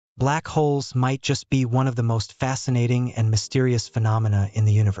black holes might just be one of the most fascinating and mysterious phenomena in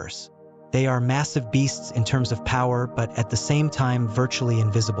the universe. They are massive beasts in terms of power, but at the same time virtually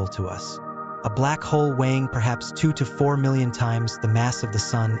invisible to us. A black hole weighing perhaps 2 to 4 million times the mass of the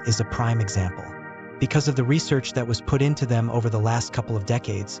Sun is a prime example. Because of the research that was put into them over the last couple of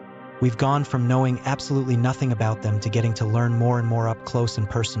decades, we've gone from knowing absolutely nothing about them to getting to learn more and more up close and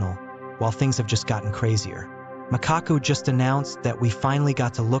personal, while things have just gotten crazier. Michio Kaku just announced that we finally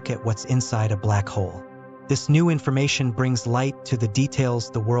got to look at what's inside a black hole. This new information brings light to the details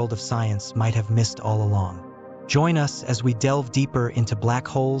the world of science might have missed all along. Join us as we delve deeper into black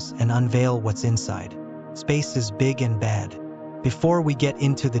holes and unveil what's inside. Space is big and bad. Before we get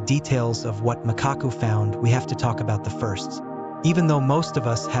into the details of what Michio Kaku found, we have to talk about the firsts. Even though most of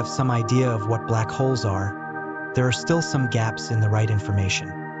us have some idea of what black holes are, there are still some gaps in the right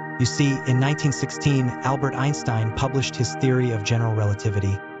information. You see, in 1916, Albert Einstein published his theory of general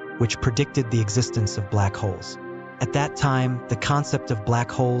relativity, which predicted the existence of black holes. At that time, the concept of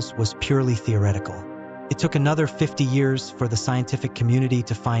black holes was purely theoretical. It took another 50 years for the scientific community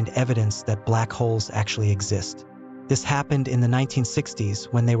to find evidence that black holes actually exist. This happened in the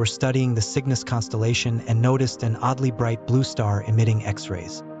 1960s when they were studying the Cygnus constellation and noticed an oddly bright blue star emitting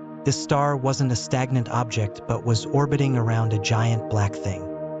X-rays. This star wasn't a stagnant object but was orbiting around a giant black thing.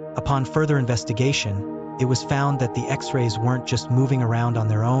 Upon further investigation, it was found that the X-rays weren't just moving around on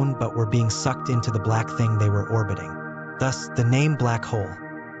their own but were being sucked into the black thing they were orbiting. Thus, the name black hole.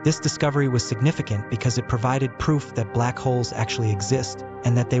 This discovery was significant because it provided proof that black holes actually exist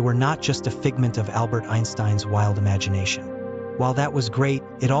and that they were not just a figment of Albert Einstein's wild imagination. While that was great,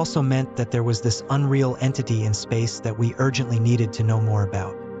 it also meant that there was this unreal entity in space that we urgently needed to know more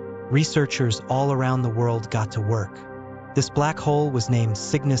about. Researchers all around the world got to work. This black hole was named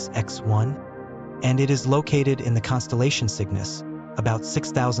Cygnus X1, and it is located in the constellation Cygnus, about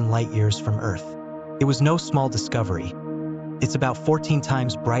 6,000 light-years from Earth. It was no small discovery. It's about 14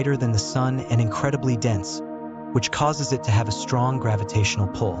 times brighter than the Sun and incredibly dense, which causes it to have a strong gravitational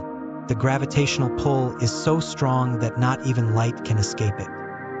pull. The gravitational pull is so strong that not even light can escape it.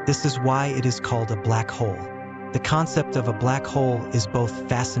 This is why it is called a black hole. The concept of a black hole is both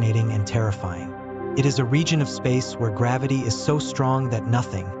fascinating and terrifying. It is a region of space where gravity is so strong that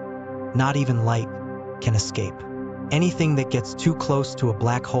nothing, not even light, can escape. Anything that gets too close to a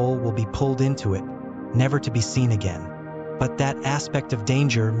black hole will be pulled into it, never to be seen again. But that aspect of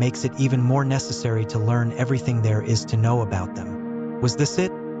danger makes it even more necessary to learn everything there is to know about them. Was this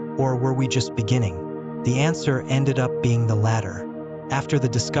it, or were we just beginning? The answer ended up being the latter. After the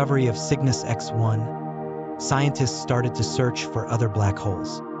discovery of Cygnus X1, scientists started to search for other black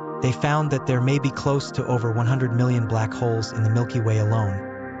holes. They found that there may be close to over 100 million black holes in the Milky Way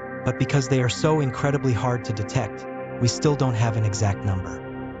alone, but because they are so incredibly hard to detect, we still don't have an exact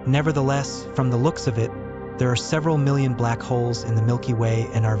number. Nevertheless, from the looks of it, there are several million black holes in the Milky Way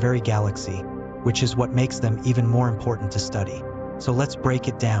and our very galaxy, which is what makes them even more important to study. So let's break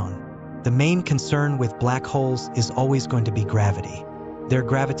it down. The main concern with black holes is always going to be gravity. Their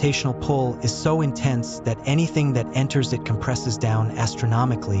gravitational pull is so intense that anything that enters it compresses down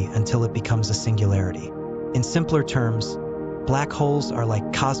astronomically until it becomes a singularity. In simpler terms, black holes are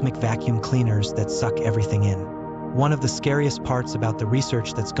like cosmic vacuum cleaners that suck everything in. One of the scariest parts about the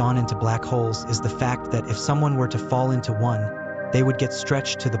research that's gone into black holes is the fact that if someone were to fall into one, they would get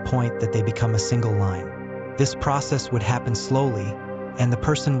stretched to the point that they become a single line. This process would happen slowly, and the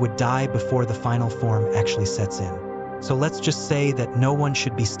person would die before the final form actually sets in. So let's just say that no one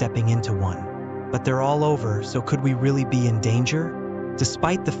should be stepping into one. But they're all over, so could we really be in danger?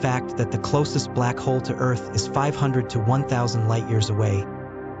 Despite the fact that the closest black hole to Earth is 500 to 1,000 light-years away,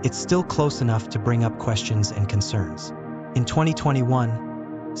 it's still close enough to bring up questions and concerns. In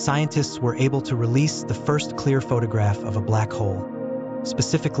 2021, scientists were able to release the first clear photograph of a black hole,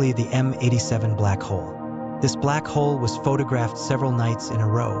 specifically the M87 black hole. This black hole was photographed several nights in a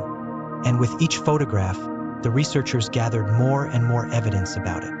row, and with each photograph, the researchers gathered more and more evidence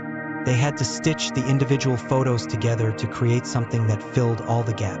about it. They had to stitch the individual photos together to create something that filled all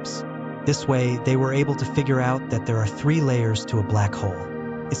the gaps. This way, they were able to figure out that there are 3 layers to a black hole.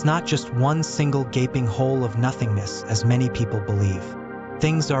 It's not just one single gaping hole of nothingness, as many people believe.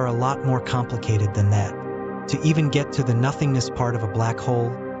 Things are a lot more complicated than that. To even get to the nothingness part of a black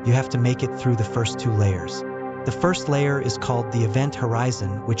hole, you have to make it through the first 2 layers. The first layer is called the event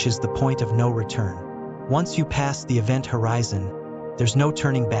horizon, which is the point of no return. Once you pass the event horizon, there's no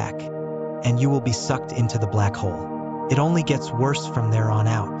turning back, and you will be sucked into the black hole. It only gets worse from there on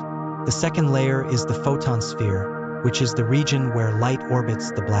out. The second layer is the photon sphere, which is the region where light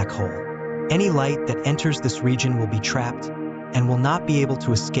orbits the black hole. Any light that enters this region will be trapped, and will not be able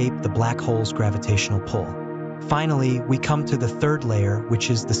to escape the black hole's gravitational pull. Finally, we come to the third layer, which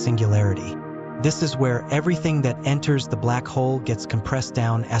is the singularity. This is where everything that enters the black hole gets compressed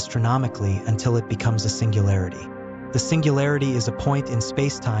down astronomically until it becomes a singularity. The singularity is a point in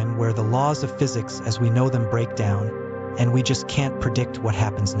space-time where the laws of physics as we know them break down, and we just can't predict what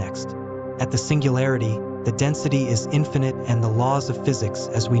happens next. At the singularity, the density is infinite and the laws of physics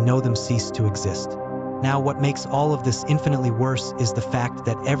as we know them cease to exist. Now, what makes all of this infinitely worse is the fact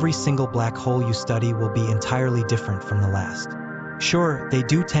that every single black hole you study will be entirely different from the last. Sure, they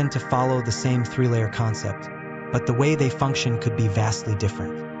do tend to follow the same three-layer concept, but the way they function could be vastly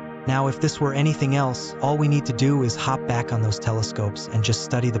different. Now, if this were anything else, all we need to do is hop back on those telescopes and just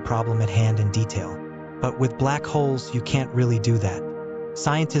study the problem at hand in detail. But with black holes, you can't really do that.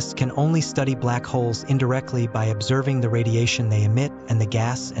 Scientists can only study black holes indirectly by observing the radiation they emit and the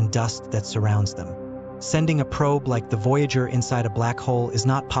gas and dust that surrounds them. Sending a probe like the Voyager inside a black hole is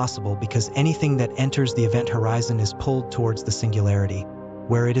not possible because anything that enters the event horizon is pulled towards the singularity,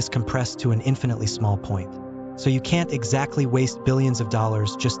 where it is compressed to an infinitely small point. So you can't exactly waste billions of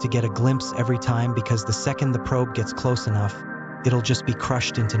dollars just to get a glimpse every time, because the second the probe gets close enough, it'll just be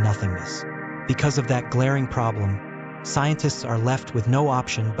crushed into nothingness. Because of that glaring problem, scientists are left with no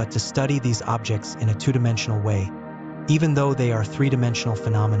option but to study these objects in a two-dimensional way, even though they are three-dimensional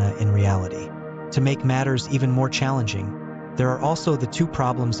phenomena in reality. To make matters even more challenging, there are also the two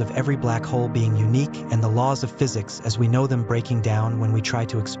problems of every black hole being unique and the laws of physics as we know them breaking down when we try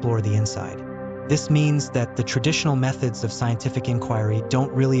to explore the inside. This means that the traditional methods of scientific inquiry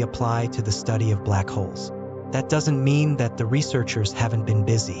don't really apply to the study of black holes. That doesn't mean that the researchers haven't been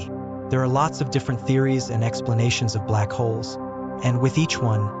busy. There are lots of different theories and explanations of black holes, and with each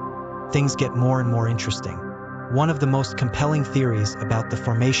one, things get more and more interesting. One of the most compelling theories about the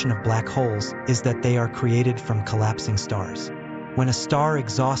formation of black holes is that they are created from collapsing stars. When a star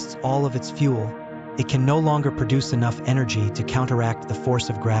exhausts all of its fuel, it can no longer produce enough energy to counteract the force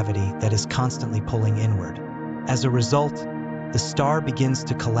of gravity that is constantly pulling inward. As a result, the star begins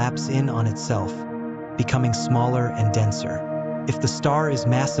to collapse in on itself, becoming smaller and denser. If the star is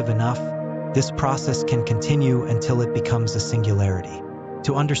massive enough, this process can continue until it becomes a singularity.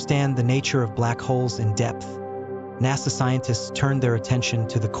 To understand the nature of black holes in depth, NASA scientists turned their attention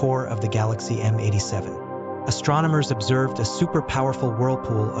to the core of the galaxy M87. Astronomers observed a super-powerful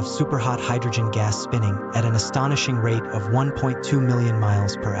whirlpool of superhot hydrogen gas spinning at an astonishing rate of 1.2 million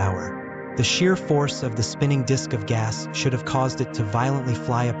miles per hour. The sheer force of the spinning disk of gas should have caused it to violently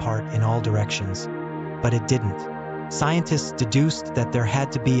fly apart in all directions, but it didn't. Scientists deduced that there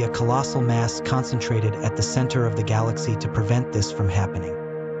had to be a colossal mass concentrated at the center of the galaxy to prevent this from happening.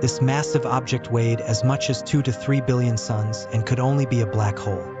 This massive object weighed as much as 2 to 3 billion suns and could only be a black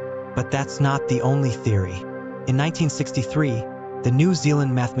hole. But that's not the only theory. In 1963, the New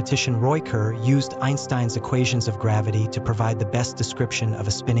Zealand mathematician Roy Kerr used Einstein's equations of gravity to provide the best description of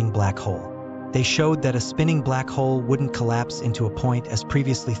a spinning black hole. They showed that a spinning black hole wouldn't collapse into a point as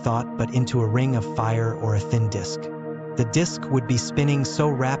previously thought, but into a ring of fire or a thin disk. The disk would be spinning so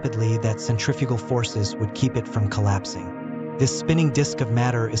rapidly that centrifugal forces would keep it from collapsing. This spinning disk of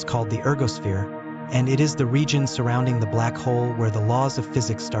matter is called the ergosphere, and it is the region surrounding the black hole where the laws of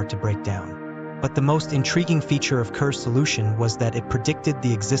physics start to break down. But the most intriguing feature of Kerr's solution was that it predicted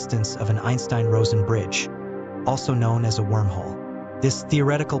the existence of an Einstein-Rosen bridge, also known as a wormhole. This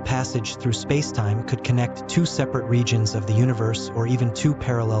theoretical passage through space-time could connect two separate regions of the universe or even two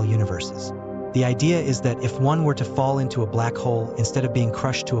parallel universes. The idea is that if one were to fall into a black hole, instead of being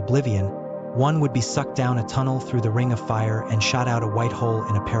crushed to oblivion, one would be sucked down a tunnel through the ring of fire and shot out a white hole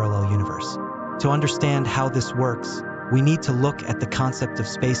in a parallel universe. To understand how this works, we need to look at the concept of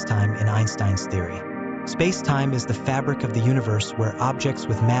space-time in Einstein's theory. Space-time is the fabric of the universe where objects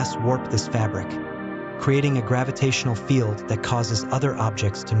with mass warp this fabric, creating a gravitational field that causes other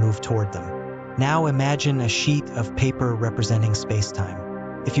objects to move toward them. Now imagine a sheet of paper representing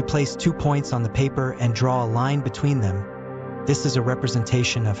space-time. If you place 2 points on the paper and draw a line between them, this is a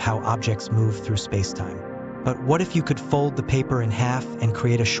representation of how objects move through space-time. But what if you could fold the paper in half and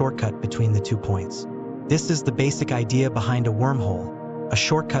create a shortcut between the 2 points? This is the basic idea behind a wormhole, a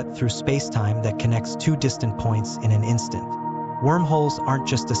shortcut through space-time that connects two distant points in an instant. Wormholes aren't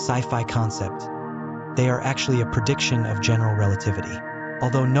just a sci-fi concept. They are actually a prediction of general relativity.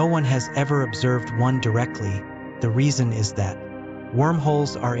 Although no one has ever observed one directly, the reason is that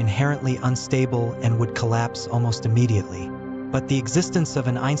wormholes are inherently unstable and would collapse almost immediately. But the existence of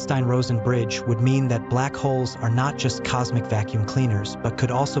an Einstein-Rosen bridge would mean that black holes are not just cosmic vacuum cleaners, but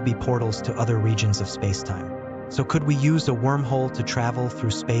could also be portals to other regions of space-time. So could we use a wormhole to travel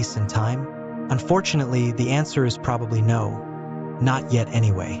through space and time? Unfortunately, the answer is probably no. Not yet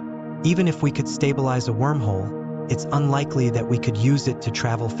anyway. Even if we could stabilize a wormhole, it's unlikely that we could use it to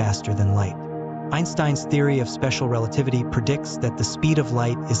travel faster than light. Einstein's theory of special relativity predicts that the speed of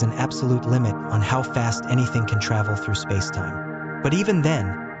light is an absolute limit on how fast anything can travel through spacetime. But even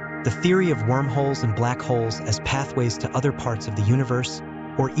then, the theory of wormholes and black holes as pathways to other parts of the universe,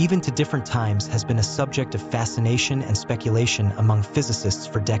 or even to different times, has been a subject of fascination and speculation among physicists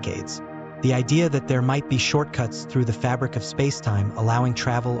for decades. The idea that there might be shortcuts through the fabric of spacetime allowing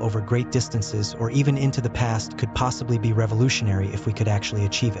travel over great distances or even into the past could possibly be revolutionary if we could actually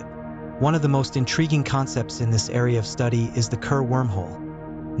achieve it. One of the most intriguing concepts in this area of study is the Kerr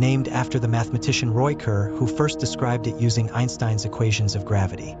wormhole, named after the mathematician Roy Kerr, who first described it using Einstein's equations of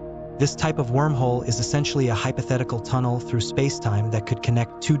gravity. This type of wormhole is essentially a hypothetical tunnel through spacetime that could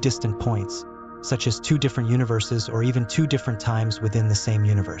connect two distant points, such as two different universes or even two different times within the same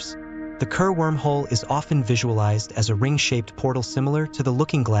universe. The Kerr wormhole is often visualized as a ring-shaped portal similar to the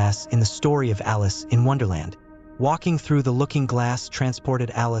looking glass in the story of Alice in Wonderland. Walking through the looking glass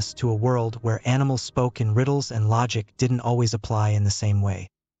transported Alice to a world where animals spoke in riddles and logic didn't always apply in the same way.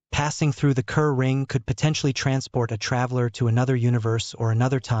 Passing through the Kerr ring could potentially transport a traveler to another universe or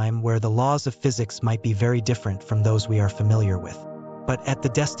another time where the laws of physics might be very different from those we are familiar with. But at the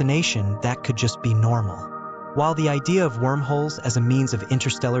destination, that could just be normal. While the idea of wormholes as a means of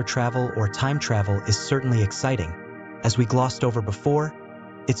interstellar travel or time travel is certainly exciting, as we glossed over before,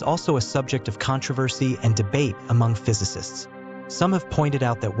 it's also a subject of controversy and debate among physicists. Some have pointed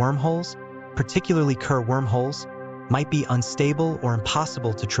out that wormholes, particularly Kerr wormholes, might be unstable or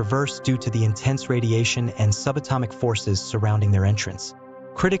impossible to traverse due to the intense radiation and subatomic forces surrounding their entrance.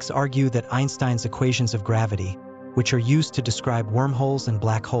 Critics argue that Einstein's equations of gravity, which are used to describe wormholes and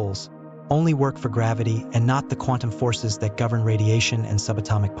black holes, only work for gravity and not the quantum forces that govern radiation and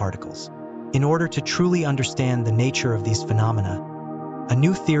subatomic particles. In order to truly understand the nature of these phenomena, a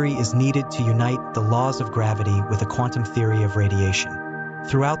new theory is needed to unite the laws of gravity with a quantum theory of radiation.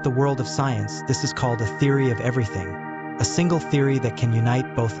 Throughout the world of science, this is called a theory of everything, a single theory that can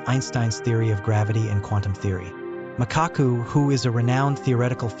unite both Einstein's theory of gravity and quantum theory. Kaku, who is a renowned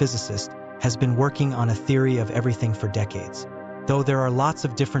theoretical physicist, has been working on a theory of everything for decades. Though there are lots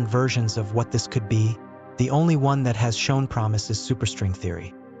of different versions of what this could be, the only one that has shown promise is superstring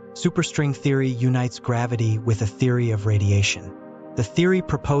theory. Superstring theory unites gravity with a theory of radiation. The theory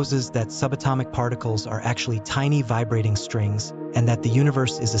proposes that subatomic particles are actually tiny vibrating strings and that the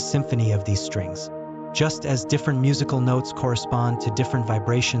universe is a symphony of these strings. Just as different musical notes correspond to different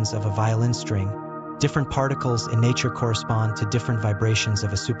vibrations of a violin string, different particles in nature correspond to different vibrations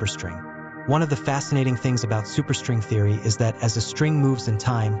of a superstring. One of the fascinating things about superstring theory is that as a string moves in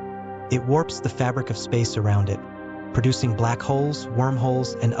time, it warps the fabric of space around it, producing black holes,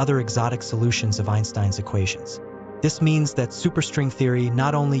 wormholes, and other exotic solutions of Einstein's equations. This means that superstring theory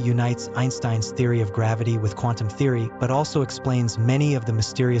not only unites Einstein's theory of gravity with quantum theory, but also explains many of the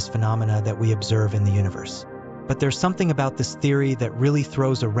mysterious phenomena that we observe in the universe. But there's something about this theory that really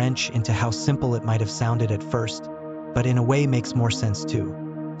throws a wrench into how simple it might have sounded at first, but in a way makes more sense too.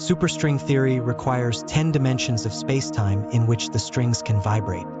 Superstring theory requires 10 dimensions of spacetime in which the strings can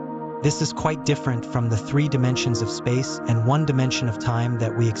vibrate. This is quite different from the 3 dimensions of space and 1 dimension of time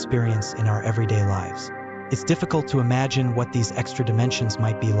that we experience in our everyday lives. It's difficult to imagine what these extra dimensions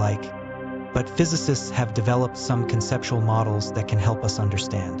might be like, but physicists have developed some conceptual models that can help us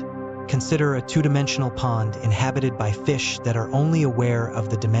understand. Consider a 2-dimensional pond inhabited by fish that are only aware of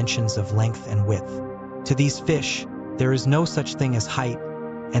the dimensions of length and width. To these fish, there is no such thing as height,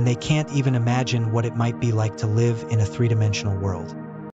 and they can't even imagine what it might be like to live in a 3-dimensional world.